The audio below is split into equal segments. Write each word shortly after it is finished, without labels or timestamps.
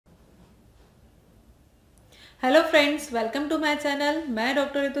Hello friends, welcome to my channel. मैं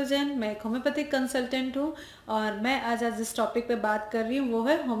doctor Ritu Jain, मैं एक होम्योपैथिक कंसल्टेंट हूँ और मैं आज जिस टॉपिक पे बात कर रही हूँ वो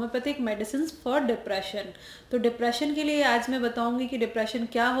है होम्योपैथिक मेडिसिन फॉर डिप्रेशन। तो डिप्रेशन के लिए आज मैं बताऊंगी कि डिप्रेशन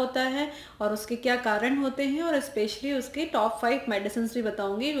क्या होता है और उसके क्या कारण होते हैं और स्पेशली उसके टॉप 5 मेडिसिन भी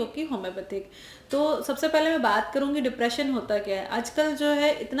बताऊंगी जो कि होम्योपैथिक। तो सबसे पहले मैं बात करूंगी डिप्रेशन होता क्या है। आजकल जो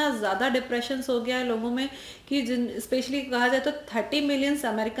है इतना ज़्यादा डिप्रेशन हो गया है लोगों में कि जिन स्पेशली कहा जाए तो 30 मिलियन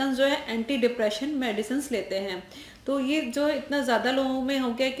अमेरिकन जो है एंटी डिप्रेशन मेडिसिन लेते हैं। तो ये जो इतना ज़्यादा लोगों में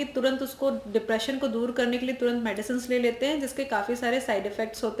हो गया कि तुरंत उसको डिप्रेशन को दूर करने के लिए तुरंत मेडिसिन ले लेते हैं जिसके काफ़ी सारे साइड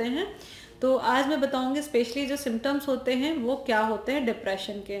इफ़ेक्ट्स होते हैं। तो आज मैं बताऊंगी स्पेशली जो सिम्टम्स होते हैं वो क्या होते हैं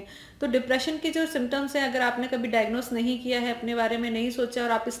डिप्रेशन के। तो डिप्रेशन के जो सिम्टम्स हैं, अगर आपने कभी डायग्नोस नहीं किया है, अपने बारे में नहीं सोचा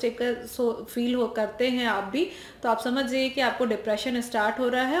और आप इस टाइप का फील हो करते हैं आप भी, तो आप समझ जाइए कि आपको डिप्रेशन स्टार्ट हो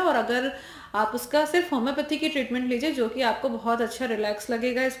रहा है। और अगर आप उसका सिर्फ होम्योपैथी की ट्रीटमेंट लीजिए जो कि आपको बहुत अच्छा रिलैक्स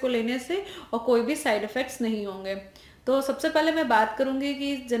लगेगा इसको लेने से और कोई भी साइड इफ़ेक्ट्स नहीं होंगे। तो सबसे पहले मैं बात करूंगी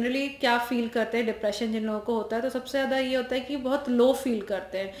कि जनरली क्या फील करते हैं डिप्रेशन जिन लोगों को होता है। तो सबसे ज़्यादा ये होता है कि बहुत लो फील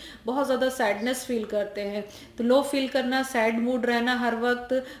करते हैं, बहुत ज़्यादा सैडनेस फील करते हैं। तो लो फील करना, सैड मूड रहना, हर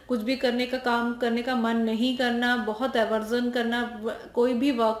वक्त कुछ भी करने का काम करने का मन नहीं करना, बहुत एवर्जन करना, कोई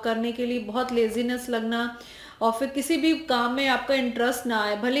भी वर्क करने के लिए बहुत लेजीनेस लगना, और फिर किसी भी काम में आपका इंटरेस्ट ना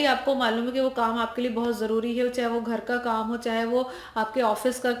आए, भले ही आपको मालूम है कि वो काम आपके लिए बहुत ज़रूरी है, चाहे वो घर का काम हो, चाहे वो आपके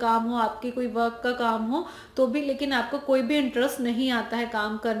ऑफिस का काम हो, आपकी कोई वर्क का काम हो, तो भी लेकिन आपको कोई भी इंटरेस्ट नहीं आता है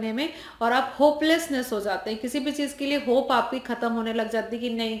काम करने में और आप होपलेसनेस हो जाते हैं। किसी भी चीज़ के लिए होप आपकी ख़त्म होने लग जाती है कि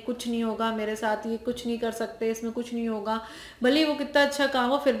नहीं कुछ नहीं होगा मेरे साथ, ये कुछ नहीं कर सकते, इसमें कुछ नहीं होगा। भले ही वो कितना अच्छा काम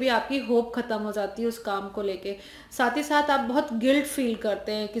हो फिर भी आपकी होप ख़त्म हो जाती है उस काम को लेके। साथ ही साथ आप बहुत गिल्ट फील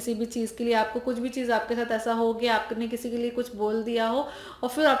करते हैं किसी भी चीज़ के लिए। आपको कुछ भी चीज़ आपके साथ ऐसा हो गया, आपने किसी के लिए कुछ बोल दिया हो और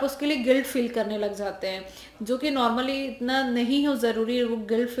फिर आप उसके लिए गिल्ट फील करने लग जाते हैं, जो कि नॉर्मली इतना नहीं हो ज़रूरी है वो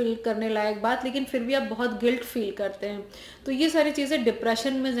गिल्ट फील करने लायक बात, लेकिन फिर भी आप बहुत गिल्ट फील करते हैं। तो ये सारी चीज़ें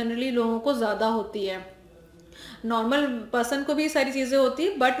डिप्रेशन में जनरली लोगों को ज़्यादा होती है। नॉर्मल पर्सन को भी सारी चीज़ें होती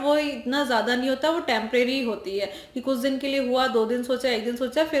है बट वो इतना ज़्यादा नहीं होता, वो टेम्परेरी होती है कि कुछ दिन के लिए हुआ, 2 दिन सोचा, 1 दिन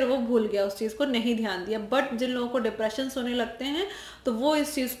सोचा, फिर वो भूल गया, उस चीज़ को नहीं ध्यान दिया। बट जिन लोगों को डिप्रेशन होने लगते हैं तो वो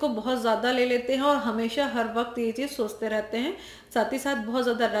इस चीज़ को बहुत ज़्यादा ले लेते हैं और हमेशा हर वक्त ये चीज़ सोचते रहते हैं। साथ ही साथ बहुत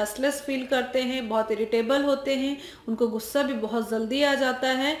ज़्यादा रेस्टलेस फील करते हैं, बहुत इरिटेबल होते हैं, उनको गुस्सा भी बहुत जल्दी आ जाता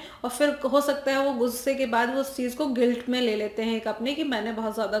है और फिर हो सकता है वो गुस्से के बाद वो उस चीज़ को गिल्ट में ले लेते हैं एक अपने कि मैंने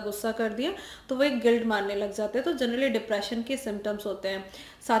बहुत ज़्यादा गुस्सा कर दिया, तो वो एक गिल्ट मानने लग जाते हैं। तो जनरली डिप्रेशन के सिम्टम्स होते हैं।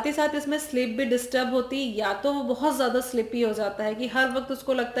 साथ ही साथ इसमें स्लीप भी डिस्टर्ब होती है, या तो वो बहुत ज़्यादा स्लीपी हो जाता है कि हर वक्त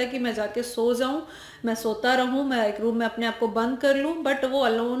उसको लगता है कि मैं जाके सो जाऊं, मैं सोता रहूं, मैं एक रूम में अपने आप को बंद कर लूं। बट वो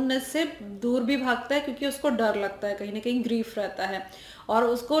अलोननेस से दूर भी भागता है क्योंकि उसको डर लगता है, कहीं ना कहीं ग्रीफ रहता है और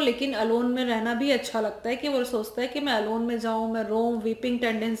उसको लेकिन अलोन में रहना भी अच्छा लगता है कि वो सोचता है कि मैं अलोन में जाऊं, मैं रोऊं, वीपिंग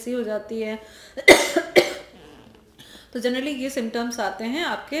टेंडेंसी हो जाती है। तो जनरली ये सिम्टम्स आते हैं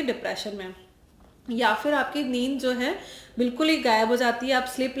आपके डिप्रेशन में। या फिर आपकी नींद जो है बिल्कुल ही गायब हो जाती है, आप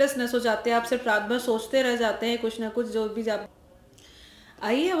स्लीपलेसनेस हो जाते हैं, आप सिर्फ रात भर सोचते रह जाते हैं कुछ ना कुछ जो भी आप।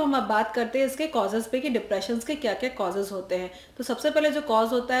 आइए अब हम बात करते हैं इसके कॉजेज़ पे कि डिप्रेशन के क्या क्या कॉजेज़ होते हैं। तो सबसे पहले जो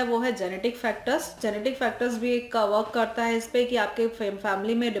कॉज होता है वो है जेनेटिक फैक्टर्स। जेनेटिक फैक्टर्स भी एक वर्क करता है इस पे कि आपके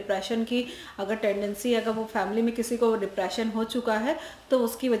फैमिली में डिप्रेशन की अगर टेंडेंसी, अगर वो फैमिली में किसी को डिप्रेशन हो चुका है तो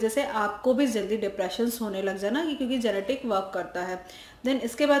उसकी वजह से आपको भी जल्दी डिप्रेशन होने लग जाना, क्योंकि जेनेटिक वर्क करता है। देन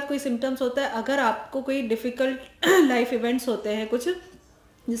इसके बाद कोई सिम्टम्स होता है, अगर आपको कोई डिफ़िकल्ट लाइफ इवेंट्स होते हैं कुछ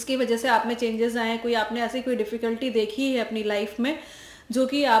जिसकी वजह से आप में चेंजेस आए, कोई आपने ऐसी कोई डिफ़िकल्टी देखी है अपनी लाइफ में जो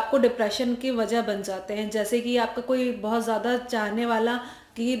कि आपको डिप्रेशन की वजह बन जाते हैं। जैसे कि आपका कोई बहुत ज़्यादा चाहने वाला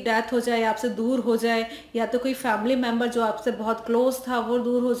की डेथ हो जाए, आपसे दूर हो जाए, या तो कोई फैमिली मेम्बर जो आपसे बहुत क्लोज था वो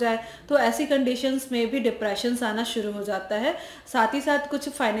दूर हो जाए, तो ऐसी कंडीशंस में भी डिप्रेशन आना शुरू हो जाता है। साथ ही साथ कुछ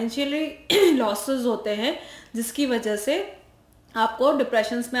फाइनेंशियली लॉसेस होते हैं जिसकी वजह से आपको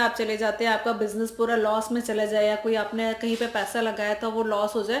डिप्रेशंस में आप चले जाते हैं, आपका बिजनेस पूरा लॉस में चला जाए या कोई आपने कहीं पे पैसा लगाया था वो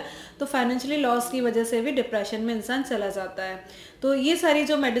लॉस हो जाए, तो फाइनेंशियली लॉस की वजह से भी डिप्रेशन में इंसान चला जाता है। तो ये सारी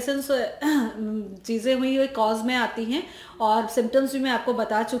जो मेडिसिन चीज़ें हुई वो कॉज में आती हैं और सिम्टम्स भी मैं आपको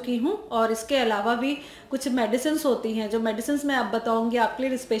बता चुकी हूँ। और इसके अलावा भी कुछ मेडिसिन होती हैं, जो मेडिसिन मैं आप बताऊँगी आपके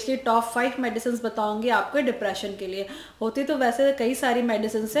लिए, स्पेशली टॉप 5 मेडिसिन बताऊँगी आपके डिप्रेशन के लिए। होती तो वैसे कई सारी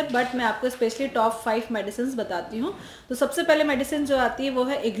मेडिसिन है बट मैं आपको स्पेशली टॉप 5 मेडिसिन बताती हूँ। तो सबसे पहले मेडिसिन जो आती है वो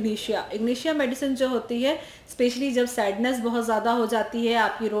है इग्निशिया। इग्निशिया मेडिसिन जो होती है स्पेशली जब सैडनेस बहुत ज़्यादा हो जाती है,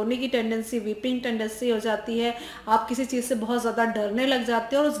 आपकी रोने की टेंडेंसी, वीपिंग टेंडेंसी हो जाती है, आप किसी चीज़ से बहुत ज़्यादा डरने लग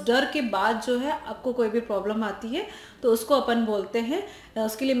जाते हैं और उस डर के बाद जो है आपको कोई भी प्रॉब्लम आती है तो उसको अपन बोलते हैं,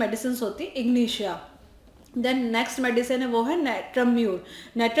 उसके लिए मेडिसिन होती है इग्निशिया। देन नेक्स्ट मेडिसिन है वो है नेट्रम्यूर।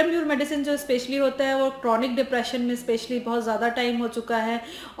 नेट्रम्यूर मेडिसिन जो स्पेशली होता है वो क्रॉनिक डिप्रेशन में स्पेशली बहुत ज़्यादा टाइम हो चुका है,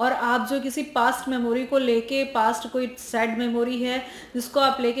 और आप जो किसी पास्ट मेमोरी को लेके, पास्ट कोई सैड मेमोरी है जिसको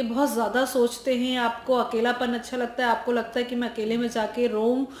आप लेके बहुत ज़्यादा सोचते हैं, आपको अकेलापन अच्छा लगता है, आपको लगता है कि मैं अकेले में जाके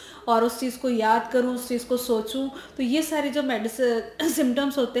रोऊं और उस चीज़ को याद करूं, उस चीज़ को सोचूं, तो ये सारे जो मेडिसिन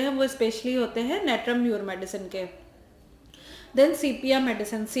सिम्टम्स होते हैं वो स्पेशली होते हैं नेट्रम्यूर मेडिसिन के। देन सीपिया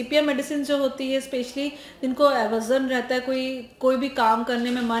मेडिसिन। सीपिया मेडिसिन जो होती है स्पेशली जिनको एवर्जन रहता है, कोई भी काम करने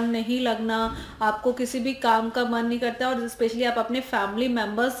में मन नहीं लगना, आपको किसी भी काम का मन नहीं करता, और स्पेशली आप अपने फैमिली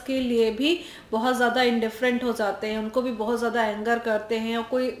मेम्बर्स के लिए भी बहुत ज़्यादा इंडिफरेंट हो जाते हैं, उनको भी बहुत ज़्यादा एंगर करते हैं, और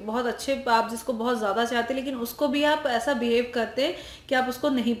कोई बहुत अच्छे आप जिसको बहुत ज़्यादा चाहते हैं लेकिन उसको भी आप ऐसा बिहेव करते हैं कि आप उसको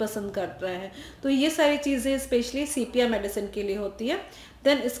नहीं पसंद कर रहे हैं। तो ये सारी चीज़ें स्पेशली सीपिया मेडिसिन के लिए होती है।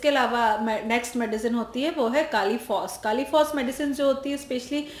 देन इसके अलावा नेक्स्ट मेडिसिन होती है वो है कालीफॉस। कालीफॉस मेडिसिन जो होती है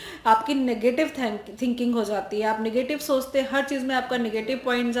स्पेशली आपकी नेगेटिव थिंकिंग हो जाती है, आप नेगेटिव सोचते हैं, हर चीज़ में आपका नेगेटिव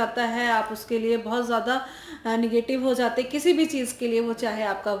पॉइंट जाता है, आप उसके लिए बहुत ज़्यादा नेगेटिव हो जाते हैं किसी भी चीज़ के लिए, वो चाहे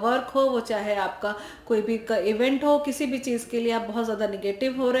आपका वर्क हो, वो चाहे आपका कोई भी इवेंट हो, किसी भी चीज़ के लिए आप बहुत ज़्यादा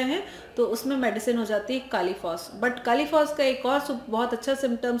नेगेटिव हो रहे हैं, तो उसमें मेडिसिन हो जाती है कालीफॉस। बट कालीफॉस का एक और बहुत अच्छा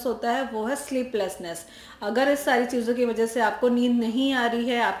सिम्टम्स होता है वो है स्लीपलेसनेस। अगर इस सारी चीज़ों की वजह से आपको नींद नहीं आ रही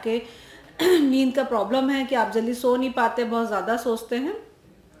है, आपके नींद का प्रॉब्लम है कि आप जल्दी सो नहीं पाते, बहुत ज़्यादा सोचते हैं,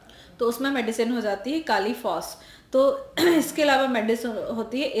 तो उसमें मेडिसिन हो जाती है कालीफॉस। तो इसके अलावा मेडिसिन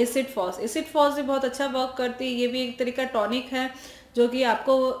होती है एसिड फॉस। एसिड फॉस भी बहुत अच्छा वर्क करती है, ये भी एक तरीका टॉनिक है जो कि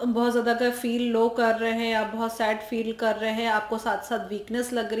आपको बहुत ज़्यादा अगर फील लो कर रहे हैं, आप बहुत सैड फील कर रहे हैं, आपको साथ साथ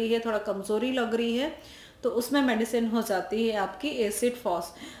वीकनेस लग रही है, थोड़ा कमज़ोरी लग रही है, तो उसमें मेडिसिन हो जाती है आपकी एसिड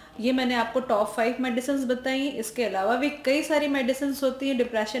फॉस। ये मैंने आपको टॉप 5 मेडिसिन बताई। इसके अलावा भी कई सारी मेडिसिन होती हैं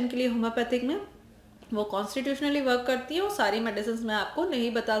डिप्रेशन के लिए होम्योपैथिक में, वो कॉन्स्टिट्यूशनली वर्क करती है, वो सारी मेडिसिन मैं आपको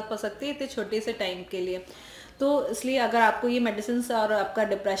नहीं बता सकती इतने छोटे से टाइम के लिए। तो इसलिए अगर आपको ये मेडिसिन और आपका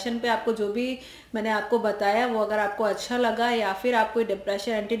डिप्रेशन पे आपको जो भी मैंने आपको बताया वो अगर आपको अच्छा लगा, या फिर आप कोई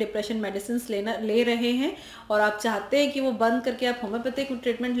डिप्रेशन एंटी डिप्रेशन मेडिसिन ले रहे हैं और आप चाहते हैं कि वो बंद करके आप होम्योपैथिक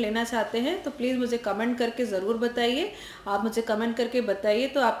ट्रीटमेंट लेना चाहते हैं, तो प्लीज़ मुझे कमेंट करके ज़रूर बताइए। आप मुझे कमेंट करके बताइए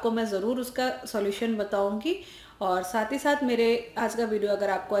तो आपको मैं ज़रूर उसका सॉल्यूशन बताऊँगी। और साथ ही साथ मेरे आज का वीडियो अगर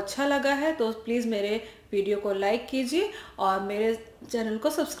आपको अच्छा लगा है तो प्लीज़ मेरे वीडियो को लाइक कीजिए और मेरे चैनल को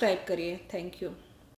सब्सक्राइब करिए। Thank you.